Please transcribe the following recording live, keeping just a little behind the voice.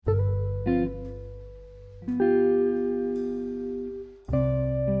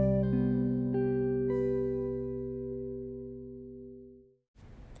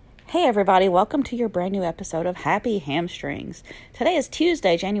everybody. Welcome to your brand new episode of Happy Hamstrings. Today is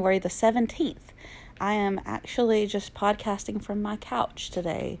Tuesday, January the 17th. I am actually just podcasting from my couch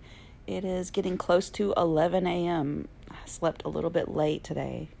today. It is getting close to 11 a.m. I slept a little bit late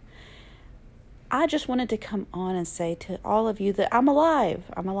today. I just wanted to come on and say to all of you that I'm alive.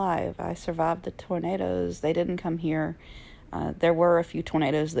 I survived the tornadoes. They didn't come here. There were a few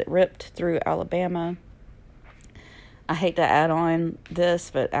tornadoes that ripped through Alabama. I hate to add on this,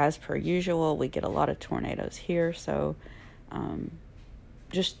 but as per usual, we get a lot of tornadoes here. So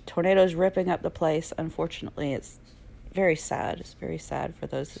just tornadoes ripping up the place. Unfortunately, it's very sad. It's very sad for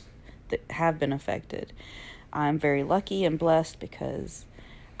those that have been affected. I'm very lucky and blessed because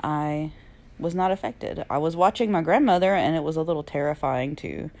I was not affected. I was watching my grandmother, and it was a little terrifying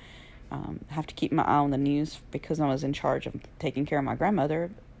to have to keep my eye on the news because I was in charge of taking care of my grandmother.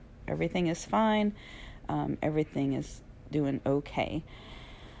 Everything is fine. Everything is doing okay.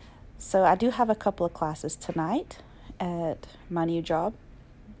 So I do have a couple of classes tonight at my new job.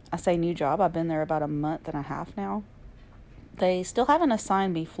 I say new job. I've been there about a month and a half now. They still haven't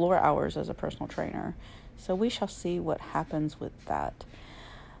assigned me floor hours as a personal trainer. So we shall see what happens with that.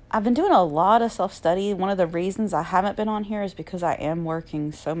 I've been doing a lot of self-study. One of the reasons I haven't been on here is because I am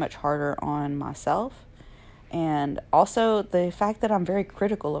working so much harder on myself. And also the fact that I'm very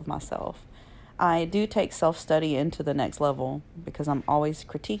critical of myself. I do take self-study into the next level because I'm always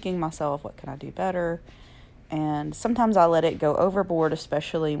critiquing myself. What can I do better? And sometimes I let it go overboard,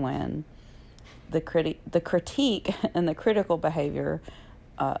 especially when the critique and the critical behavior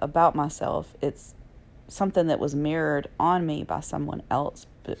about myself, it's something that was mirrored on me by someone else,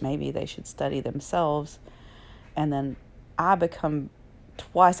 but maybe they should study themselves. And then I become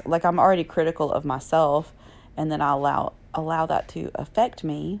twice, like I'm already critical of myself, and then I allow that to affect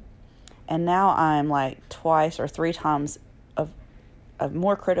me. And now I'm like twice or three times of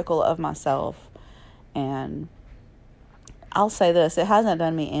more critical of myself. And I'll say this, it hasn't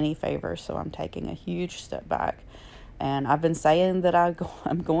done me any favors, so I'm taking a huge step back. And I've been saying that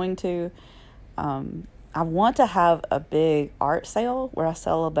I'm going to. I want to have a big art sale where I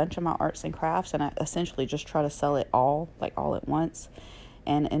sell a bunch of my arts and crafts, and I essentially just try to sell it all at once.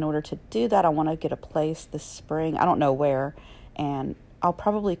 And in order to do that, I want to get a place this spring. I don't know where, and I'll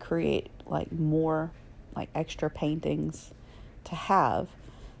probably create more extra paintings to have.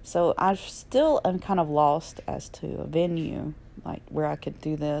 So I still am kind of lost as to a venue, where I could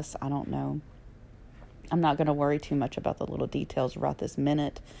do this. I don't know. I'm not going to worry too much about the little details right this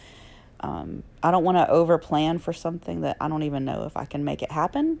minute. I don't want to over plan for something that I don't even know if I can make it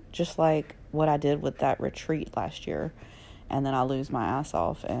happen, just like what I did with that retreat last year. And then I lose my ass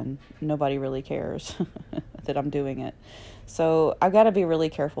off and nobody really cares that I'm doing it. So I've got to be really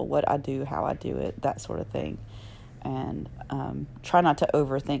careful what I do, how I do it, that sort of thing. And try not to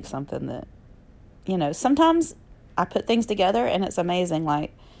overthink something that, sometimes I put things together and it's amazing. I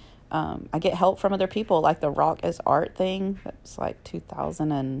get help from other people, like the Rock is Art thing. That's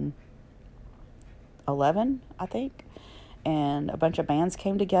 2011, I think. And a bunch of bands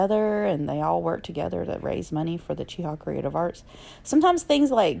came together and they all worked together to raise money for the Cheehaw Creative Arts. Sometimes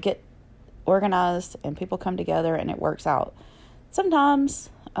things get organized and people come together and it works out. Sometimes,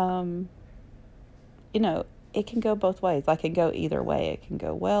 it can go both ways. It can go either way. It can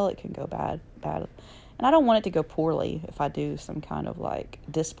go well, it can go bad. And I don't want it to go poorly if I do some kind of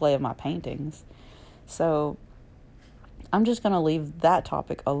display of my paintings. So I'm just going to leave that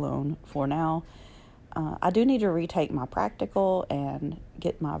topic alone for now. I do need to retake my practical and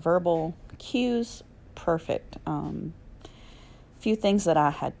get my verbal cues perfect. Few things that I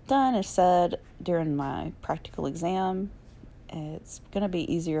had done or said during my practical exam. It's going to be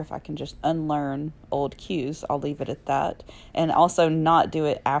easier if I can just unlearn old cues. I'll leave it at that. And also not do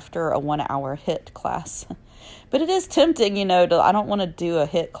it after a 1-hour HIT class. But it is tempting, I don't want to do a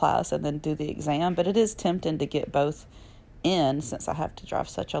HIT class and then do the exam, but it is tempting to get both in since I have to drive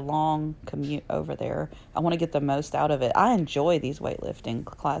such a long commute over there. I want to get the most out of it. I enjoy these weightlifting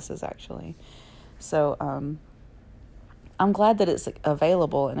classes, actually. So, I'm glad that it's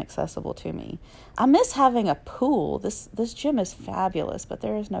available and accessible to me. I miss having a pool. This gym is fabulous, but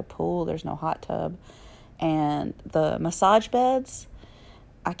there is no pool. There's no hot tub. And the massage beds,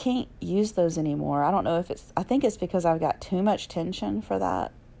 I can't use those anymore. I don't know if I think it's because I've got too much tension for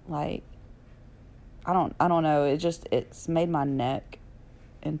that. I don't know. It's made my neck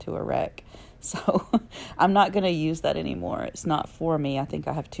into a wreck. So I'm not going to use that anymore. It's not for me. I think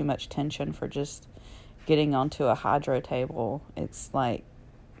I have too much tension for just getting onto a hydro table. It's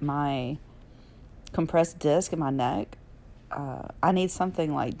my compressed disc in my neck. I need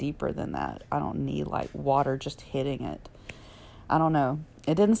something deeper than that. I don't need water just hitting it. I don't know.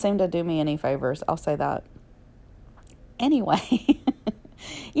 It didn't seem to do me any favors. I'll say that. Anyway,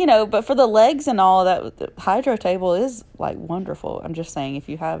 but for the legs and all that, the hydro table is like wonderful. I'm just saying, if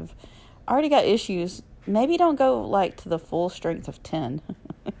you have already got issues, maybe don't go like to the full strength of 10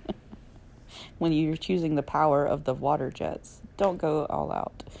 when you're choosing the power of the water jets. Don't go all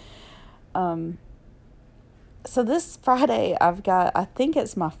out. So this Friday, I think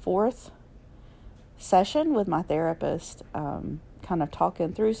it's my 4th session with my therapist, kind of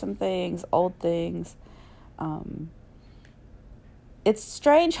talking through some things, old things. It's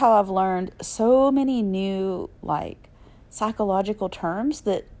strange how I've learned so many new, like, psychological terms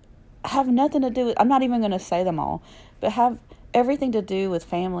that have nothing to do with, I'm not even going to say them all, but have everything to do with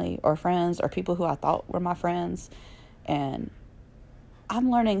family or friends or people who I thought were my friends. And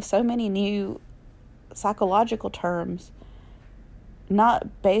I'm learning so many new psychological terms,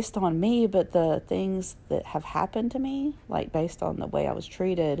 not based on me, but the things that have happened to me, like based on the way I was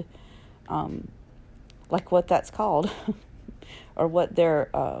treated, like what that's called, or what they're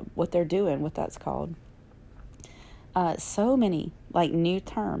doing, what that's called. So many like new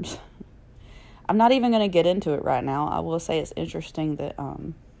terms. I'm not even going to get into it right now. I will say it's interesting that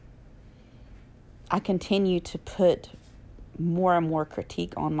I continue to put more and more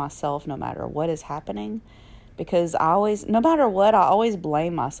critique on myself no matter what is happening, because no matter what, I always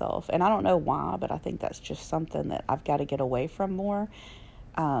blame myself, and I don't know why, but I think that's just something that I've got to get away from more.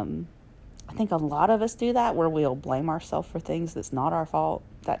 I think a lot of us do that, where we'll blame ourselves for things that's not our fault,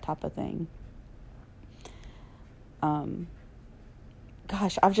 that type of thing.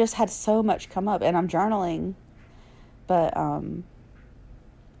 Gosh, I've just had so much come up, and I'm journaling, but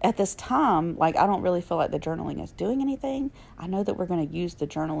at this time, like, I don't really feel like the journaling is doing anything. I know that we're going to use the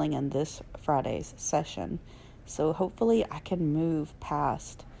journaling in this Friday's session, so hopefully I can move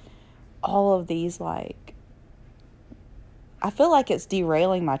past all of these, like, I feel like it's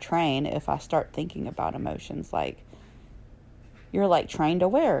derailing my train if I start thinking about emotions. Like, you're like trained to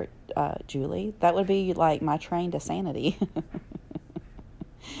where, Julie? That would be like my train to sanity.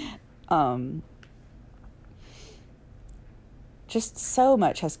 Just so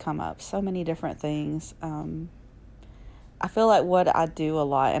much has come up, so many different things. I feel like what I do a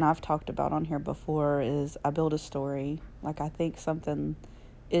lot, and I've talked about on here before, is I build a story. Like, I think something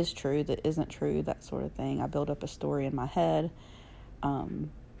is true that isn't true, that sort of thing. I build up a story in my head. And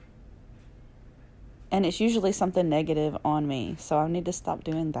it's usually something negative on me. So I need to stop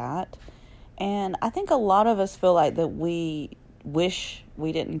doing that. And I think a lot of us feel like that we wish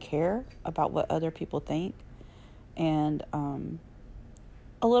we didn't care about what other people think. And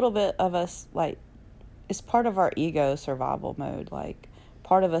a little bit of us, like, it's part of our ego survival mode. Like,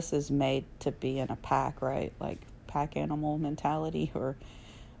 part of us is made to be in a pack, right? Like, pack animal mentality, or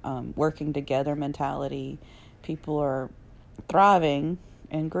working together mentality. People are thriving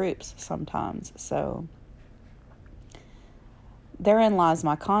in groups sometimes. So therein lies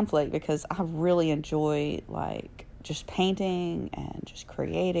my conflict, because I really enjoy, like, just painting and just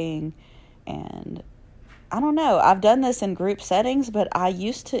creating. And I don't know, I've done this in group settings, but I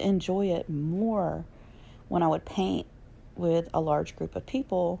used to enjoy it more when I would paint with a large group of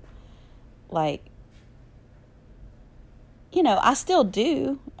people. Like, I still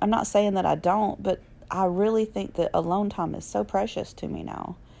do. I'm not saying that I don't, but I really think that alone time is so precious to me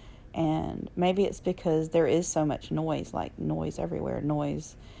now. And maybe it's because there is so much noise, like noise everywhere,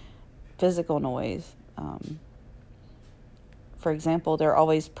 noise, physical noise. For example, they're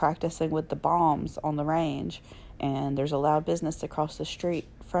always practicing with the bombs on the range, and there's a loud business across the street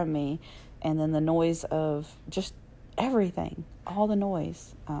from me, and then the noise of just everything, all the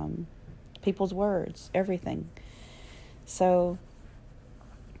noise, people's words, everything. So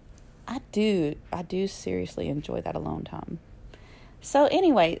I do seriously enjoy that alone time. So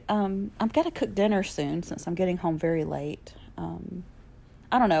anyway, I've got to cook dinner soon, since I'm getting home very late.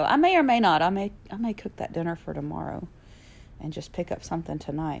 I don't know. I may or may not. I may cook that dinner for tomorrow and just pick up something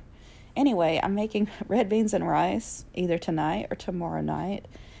tonight. Anyway, I'm making red beans and rice either tonight or tomorrow night.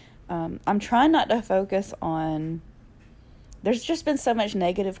 I'm trying not to focus on... There's just been so much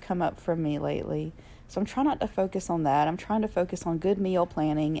negative come up from me lately. So I'm trying not to focus on that. I'm trying to focus on good meal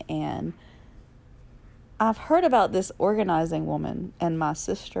planning. And I've heard about this organizing woman, and my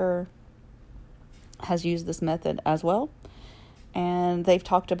sister has used this method as well. And they've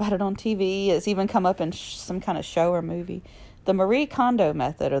talked about it on TV. It's even come up in some kind of show or movie. The Marie Kondo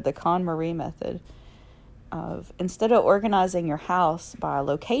method, or the KonMari method, of instead of organizing your house by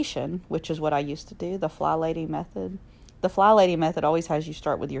location, which is what I used to do, the Fly Lady method. The Fly Lady method always has you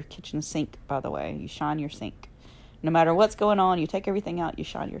start with your kitchen sink, by the way. You shine your sink. No matter what's going on, you take everything out, you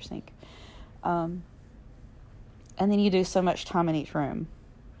shine your sink. And then you do so much time in each room.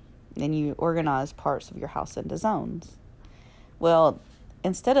 Then you organize parts of your house into zones. Well,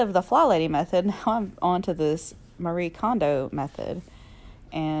 instead of the Fly Lady method, now I'm on to this Marie Kondo method.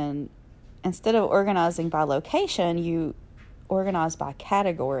 And instead of organizing by location, you organize by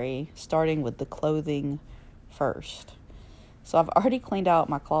category, starting with the clothing first. So I've already cleaned out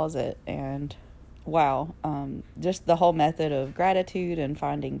my closet, and wow, just the whole method of gratitude and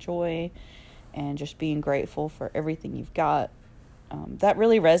finding joy and just being grateful for everything you've got. That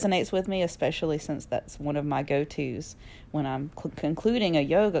really resonates with me, especially since that's one of my go-tos when I'm concluding a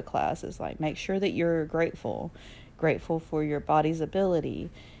yoga class, is like, make sure that you're grateful for your body's ability,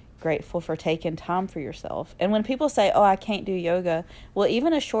 grateful for taking time for yourself. And when people say, oh, I can't do yoga, well,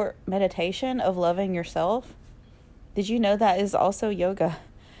 even a short meditation of loving yourself, did you know that is also yoga?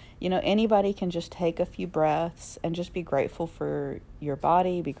 You know, anybody can just take a few breaths and just be grateful for your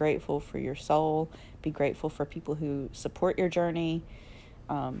body, be grateful for your soul, be grateful for people who support your journey.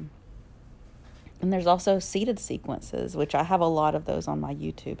 And there's also seated sequences, which I have a lot of those on my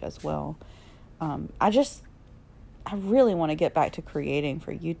YouTube as well. I really want to get back to creating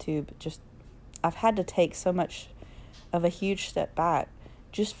for YouTube. I've had to take so much of a huge step back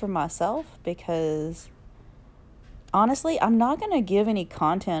just for myself, because honestly, I'm not going to give any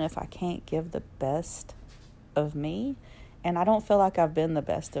content if I can't give the best of me. And I don't feel like I've been the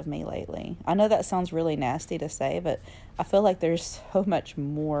best of me lately. I know that sounds really nasty to say, but I feel like there's so much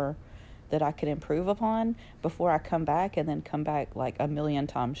more that I could improve upon before I come back, and then come back like a million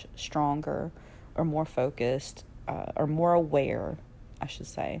times stronger or more focused, or more aware, I should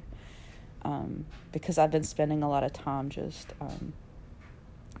say. Because I've been spending a lot of time just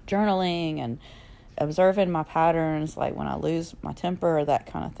journaling and observing my patterns, like when I lose my temper or that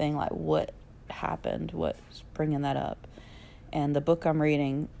kind of thing, like what happened, what's bringing that up. And the book I'm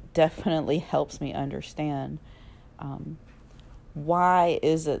reading definitely helps me understand why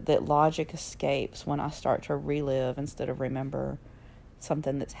is it that logic escapes when I start to relive instead of remember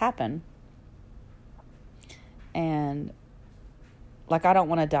something that's happened. And like, I don't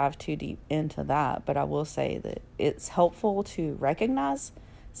want to dive too deep into that, but I will say that it's helpful to recognize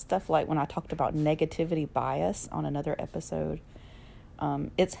stuff like when I talked about negativity bias on another episode.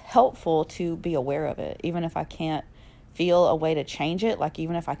 It's helpful to be aware of it, even if I can't feel a way to change it. Like,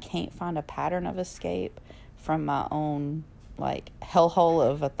 even if I can't find a pattern of escape from my own, like, hellhole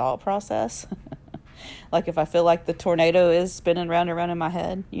of a thought process. Like, if I feel like the tornado is spinning round and round in my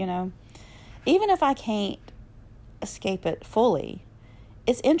head, you know, even if I can't escape it fully,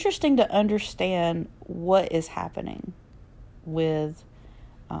 it's interesting to understand what is happening with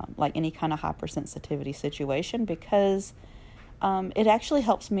like any kind of hypersensitivity situation, because it actually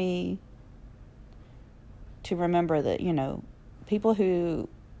helps me to remember that, you know, people who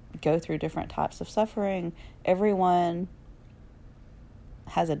go through different types of suffering, everyone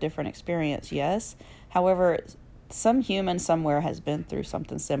has a different experience, yes. However, some human somewhere has been through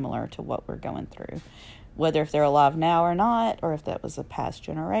something similar to what we're going through, whether if they're alive now or not, or if that was a past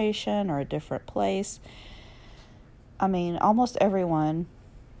generation or a different place. I mean, almost everyone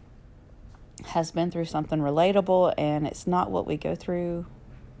has been through something relatable, and it's not what we go through.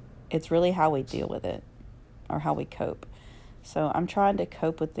 It's really how we deal with it or how we cope. So I'm trying to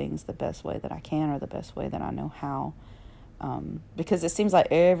cope with things the best way that I can, or the best way that I know how, because it seems like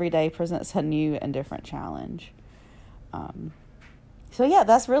every day presents a new and different challenge. So yeah,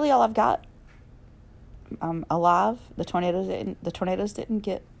 that's really all I've got. I'm alive. The tornadoes didn't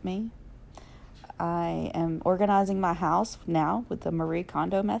get me. I am organizing my house now with the Marie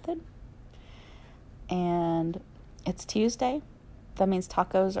Kondo method. And it's Tuesday. That means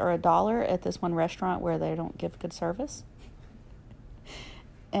tacos are $1 at this one restaurant where they don't give good service.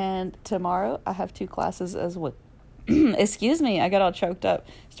 And tomorrow I have 2 classes as well. Excuse me, I got all choked up.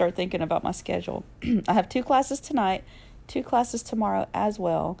 Start thinking about my schedule. I have 2 classes tonight, 2 classes tomorrow as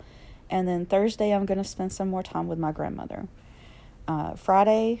well. And then Thursday I'm going to spend some more time with my grandmother.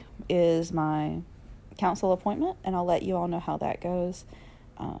 Friday is my council appointment, and I'll let you all know how that goes.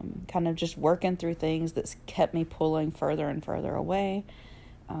 Kind of just working through things that's kept me pulling further and further away.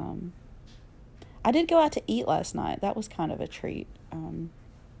 I did go out to eat last night. That was kind of a treat.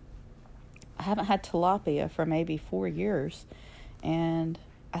 I haven't had tilapia for maybe 4 years, and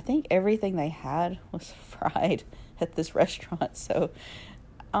I think everything they had was fried at this restaurant. So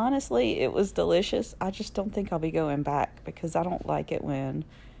honestly, it was delicious. I just don't think I'll be going back, because I don't like it when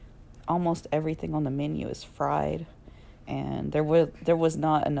almost everything on the menu is fried, and there was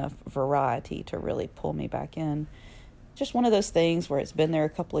not enough variety to really pull me back in. Just one of those things where it's been there a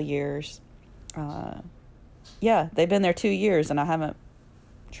couple of years. Yeah, they've been there 2 years, and I haven't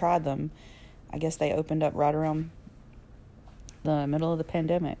tried them. I guess they opened up right around the middle of the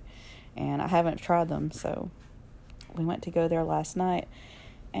pandemic, and I haven't tried them. So we went to go there last night,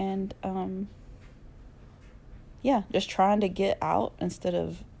 and yeah, just trying to get out instead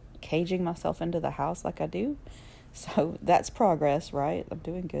of caging myself into the house like I do. So that's progress, right? I'm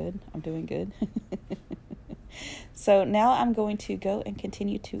doing good. So now I'm going to go and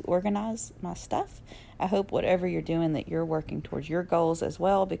continue to organize my stuff. I hope whatever you're doing that you're working towards your goals as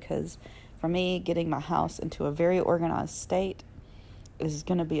well, because for me, getting my house into a very organized state is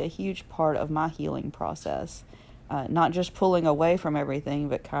going to be a huge part of my healing process. Not just pulling away from everything,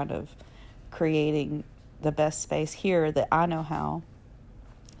 but kind of creating the best space here that I know how.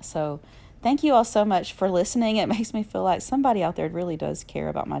 So thank you all so much for listening. It makes me feel like somebody out there really does care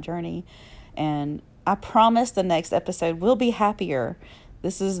about my journey. And I promise the next episode will be happier.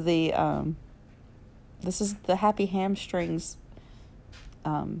 This is the Happy Hamstrings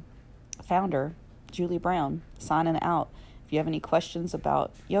founder, Julie Brown, signing out. If you have any questions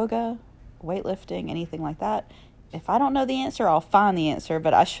about yoga, weightlifting, anything like that, if I don't know the answer, I'll find the answer,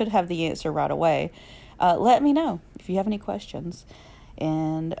 but I should have the answer right away. Let me know if you have any questions.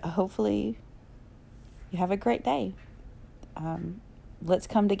 And hopefully you have a great day. Let's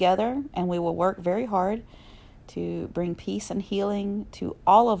come together, and we will work very hard to bring peace and healing to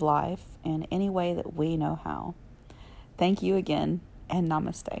all of life in any way that we know how. Thank you again, and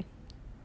namaste.